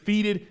has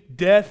defeated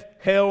death,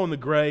 hell, and the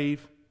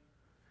grave.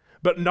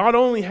 But not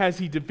only has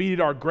he defeated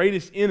our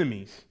greatest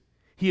enemies,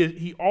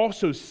 he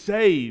also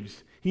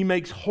saves, he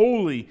makes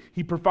holy,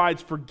 he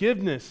provides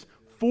forgiveness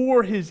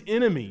for his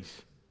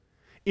enemies.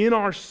 In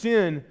our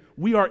sin,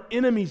 we are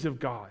enemies of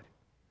God.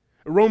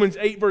 Romans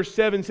 8 verse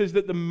 7 says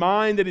that the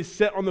mind that is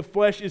set on the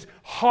flesh is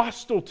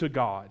hostile to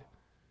God.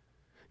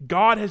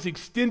 God has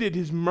extended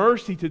his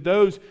mercy to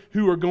those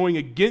who are going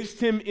against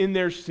him in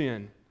their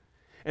sin.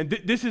 And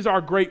this is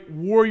our great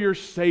warrior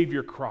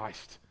Savior,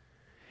 Christ.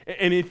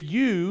 And if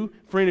you,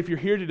 friend, if you're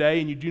here today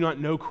and you do not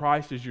know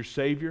Christ as your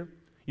Savior,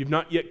 you've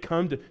not yet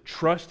come to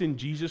trust in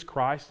Jesus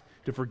Christ,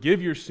 to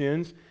forgive your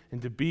sins,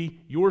 and to be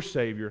your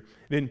Savior,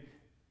 then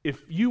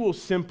if you will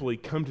simply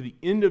come to the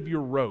end of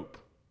your rope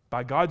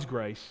by God's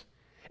grace,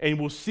 and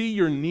will see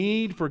your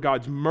need for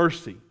God's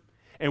mercy,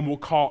 and will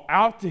call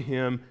out to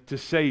him to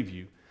save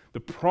you, the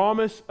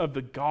promise of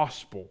the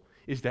gospel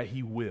is that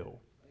he will.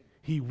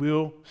 He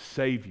will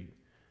save you.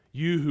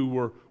 You who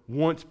were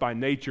once by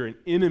nature an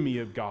enemy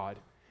of God,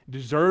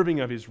 deserving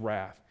of his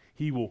wrath,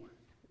 he will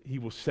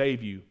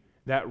save you.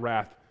 That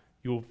wrath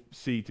you'll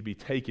see to be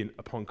taken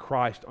upon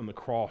Christ on the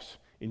cross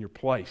in your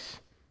place.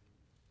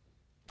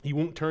 He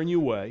won't turn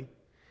you away,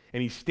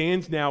 and he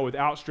stands now with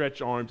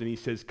outstretched arms and he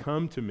says,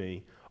 "Come to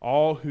me,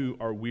 all who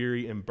are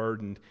weary and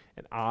burdened,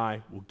 and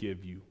I will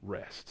give you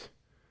rest."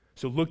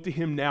 So look to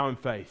him now in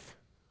faith.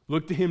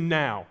 Look to him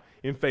now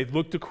in faith.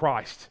 Look to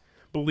Christ,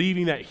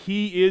 believing that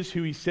he is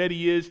who he said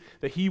he is,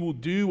 that he will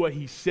do what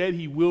he said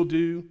he will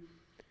do.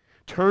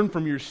 Turn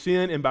from your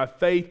sin and by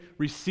faith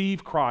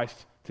receive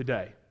Christ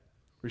today.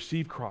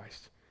 Receive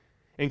Christ.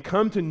 And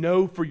come to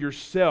know for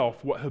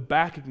yourself what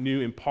Habakkuk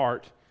knew in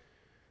part,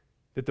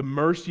 that the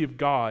mercy of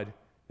God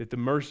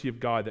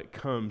that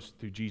comes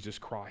through Jesus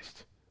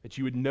Christ. That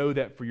you would know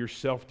that for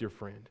yourself, dear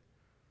friend.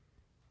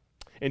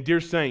 And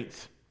dear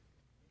saints,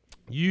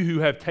 you who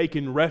have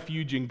taken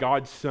refuge in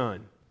God's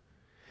Son,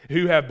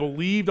 who have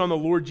believed on the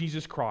Lord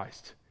Jesus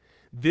Christ,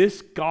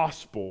 this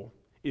gospel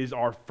is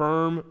our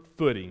firm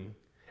footing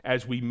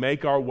as we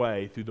make our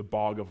way through the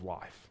bog of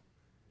life.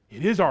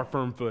 It is our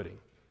firm footing.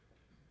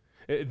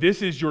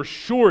 This is your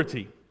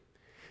surety.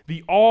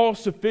 The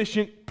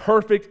all-sufficient,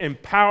 perfect,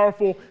 and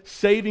powerful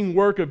saving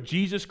work of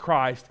Jesus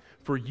Christ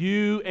for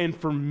you and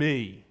for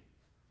me.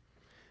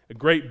 A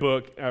great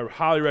book, I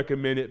highly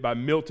recommend it, by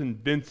Milton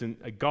Vincent,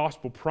 a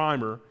gospel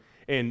primer,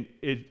 and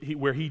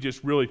where he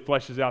just really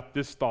fleshes out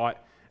this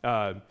thought.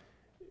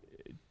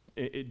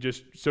 It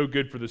just so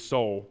good for the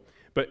soul.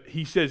 But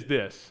he says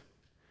this: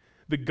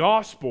 the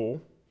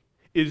gospel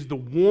is the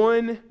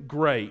one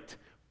great,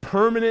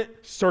 permanent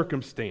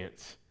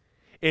circumstance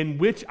in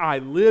which I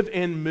live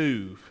and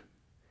move,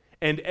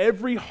 and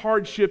every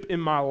hardship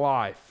in my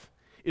life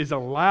is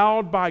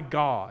allowed by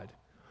God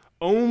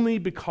only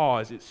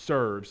because it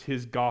serves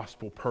his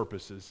gospel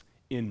purposes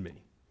in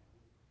me.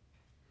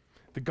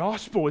 The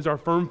gospel is our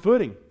firm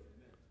footing.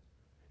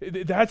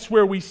 That's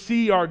where we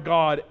see our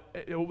God,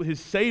 his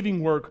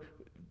saving work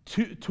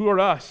toward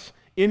us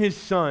in his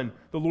Son,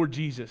 the Lord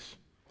Jesus.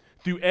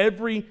 Through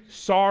every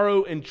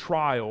sorrow and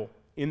trial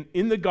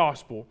in the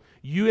gospel,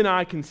 you and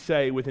I can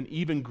say with an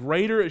even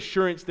greater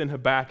assurance than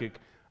Habakkuk,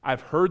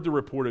 "I've heard the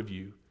report of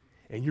you,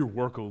 and your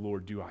work, O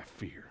Lord, do I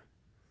fear."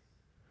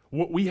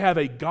 We have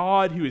a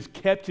God who has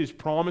kept his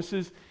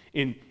promises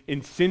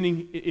in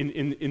sending,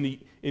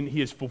 he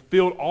has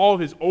fulfilled all of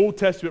his Old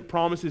Testament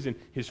promises in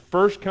his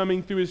first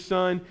coming through his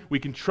Son. We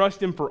can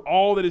trust him for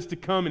all that is to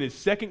come in his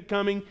second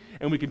coming,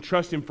 and we can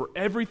trust him for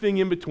everything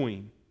in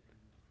between.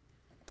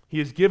 He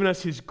has given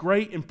us his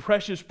great and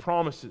precious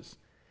promises,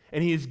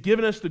 and he has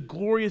given us the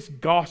glorious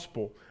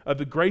gospel of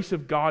the grace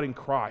of God in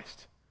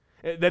Christ.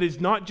 That is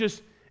it's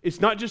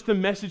not just the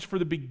message for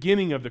the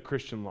beginning of the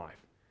Christian life.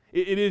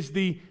 It is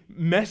the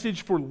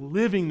message for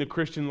living the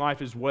Christian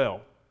life as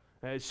well.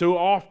 So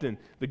often,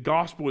 the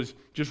gospel is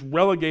just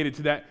relegated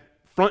to that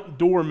front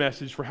door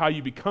message for how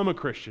you become a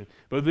Christian,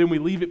 but then we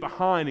leave it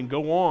behind and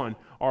go on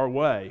our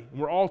way.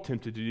 And we're all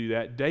tempted to do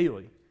that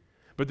daily.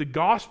 But the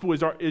gospel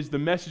is the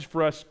message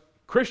for us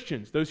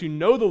Christians, those who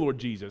know the Lord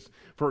Jesus,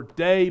 for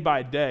day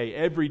by day,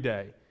 every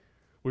day,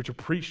 we're to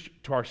preach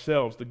to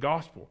ourselves the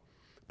gospel.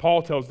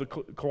 Paul tells the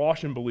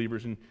Colossian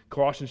believers in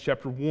Colossians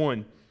chapter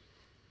 1,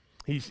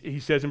 he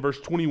says in verse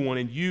 21,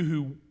 "And you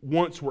who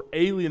once were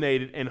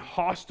alienated and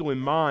hostile in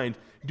mind,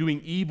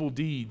 doing evil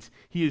deeds,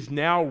 he is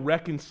now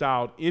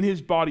reconciled in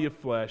his body of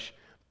flesh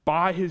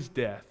by his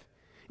death,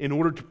 in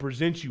order to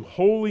present you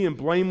holy and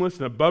blameless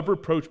and above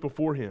reproach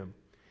before him.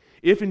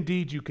 If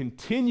indeed you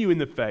continue in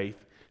the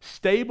faith,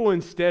 stable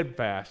and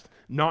steadfast,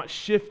 not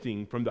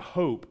shifting from the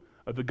hope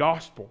of the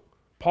gospel."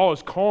 Paul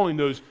is calling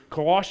those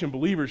Colossian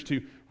believers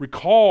to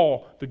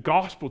recall the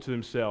gospel to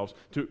themselves,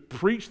 to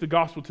preach the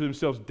gospel to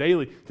themselves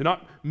daily, to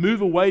not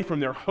move away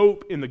from their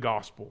hope in the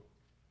gospel.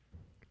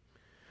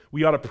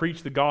 We ought to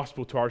preach the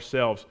gospel to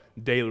ourselves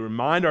daily,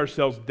 remind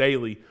ourselves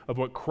daily of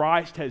what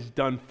Christ has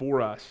done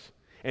for us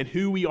and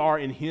who we are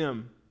in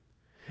him,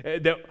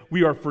 that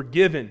we are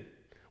forgiven,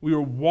 we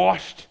are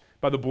washed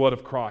by the blood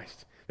of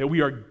Christ, that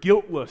we are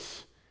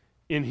guiltless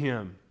in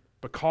him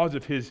because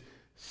of his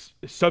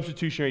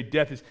substitutionary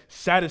death, his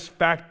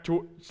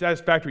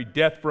satisfactory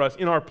death for us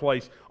in our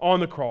place on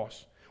the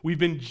cross. We've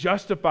been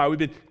justified. We've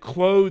been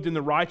clothed in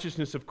the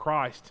righteousness of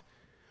Christ.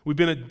 We've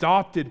been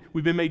adopted.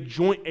 We've been made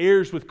joint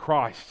heirs with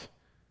Christ.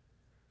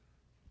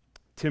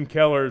 Tim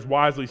Keller has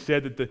wisely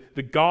said that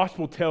the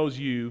gospel tells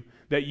you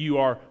that you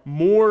are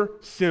more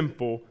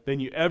sinful than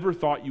you ever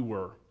thought you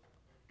were,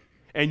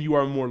 and you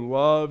are more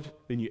loved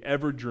than you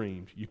ever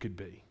dreamed you could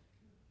be.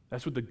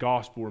 That's what the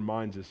gospel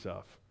reminds us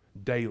of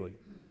daily.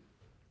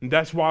 And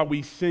that's why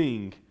we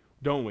sing,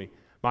 don't we?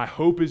 My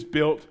hope is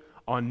built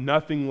on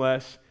nothing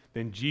less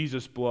than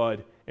Jesus'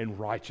 blood and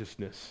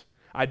righteousness.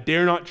 I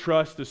dare not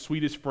trust the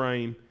sweetest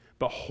frame,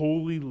 but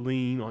wholly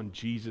lean on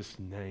Jesus'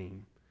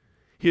 name.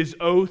 His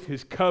oath,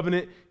 His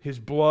covenant, His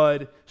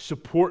blood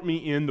support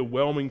me in the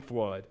whelming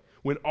flood.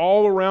 When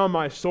all around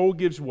my soul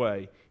gives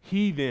way,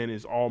 He then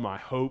is all my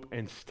hope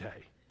and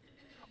stay.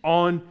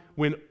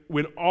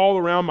 When all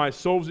around my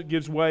soul it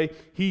gives way,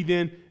 He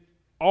then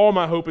all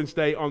my hope and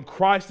stay. On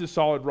Christ the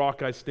solid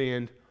rock I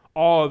stand.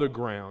 All other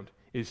ground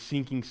is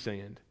sinking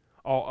sand.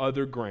 All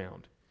other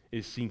ground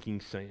is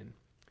sinking sand.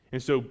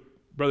 And so,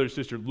 brother and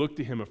sister, look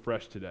to Him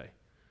afresh today.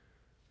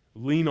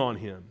 Lean on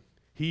Him.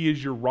 He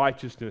is your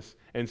righteousness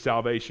and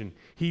salvation.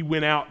 He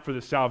went out for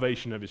the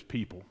salvation of His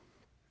people.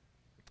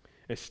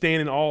 And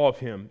stand in awe of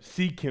Him.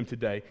 Seek Him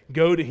today.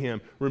 Go to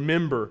Him.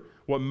 Remember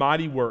what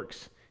mighty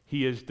works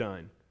He has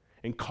done.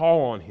 And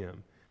call on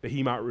Him that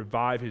He might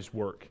revive His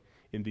work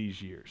in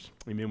these years.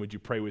 Amen. Would you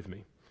pray with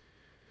me?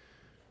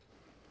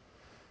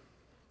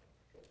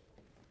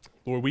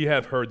 Lord, we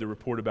have heard the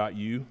report about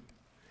You.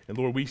 And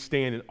Lord, we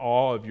stand in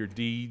awe of Your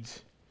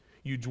deeds.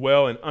 You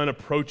dwell in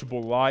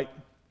unapproachable light.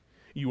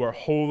 You are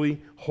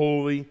holy,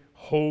 holy,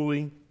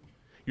 holy.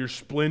 Your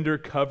splendor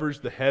covers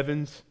the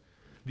heavens.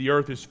 The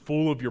earth is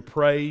full of Your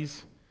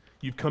praise.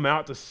 You've come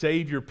out to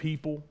save Your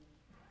people.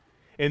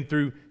 And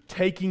through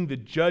taking the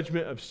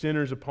judgment of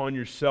sinners upon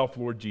Yourself,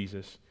 Lord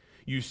Jesus,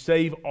 You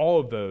save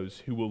all of those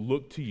who will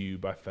look to You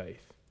by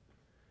faith.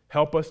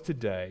 Help us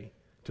today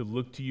to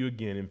look to You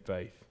again in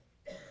faith.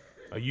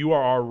 You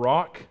are our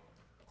rock,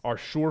 our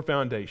sure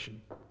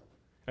foundation.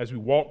 As we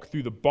walk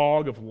through the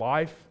bog of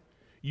life,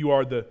 You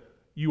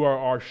are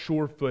our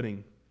sure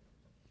footing.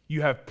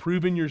 You have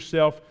proven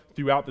Yourself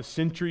throughout the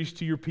centuries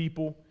to Your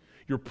people.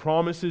 Your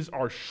promises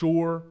are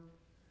sure.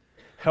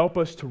 Help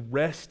us to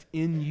rest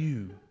in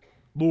You.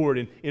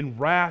 Lord, in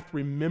wrath,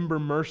 remember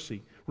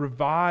mercy.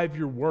 Revive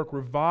Your work.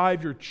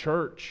 Revive Your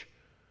church.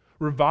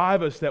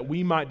 Revive us that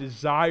we might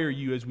desire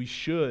You as we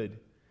should,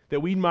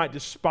 that we might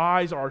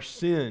despise our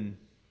sin,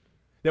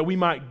 that we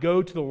might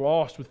go to the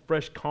lost with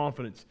fresh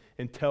confidence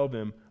and tell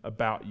them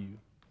about You.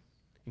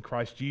 In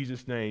Christ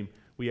Jesus' name,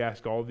 we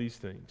ask all these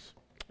things.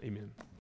 Amen.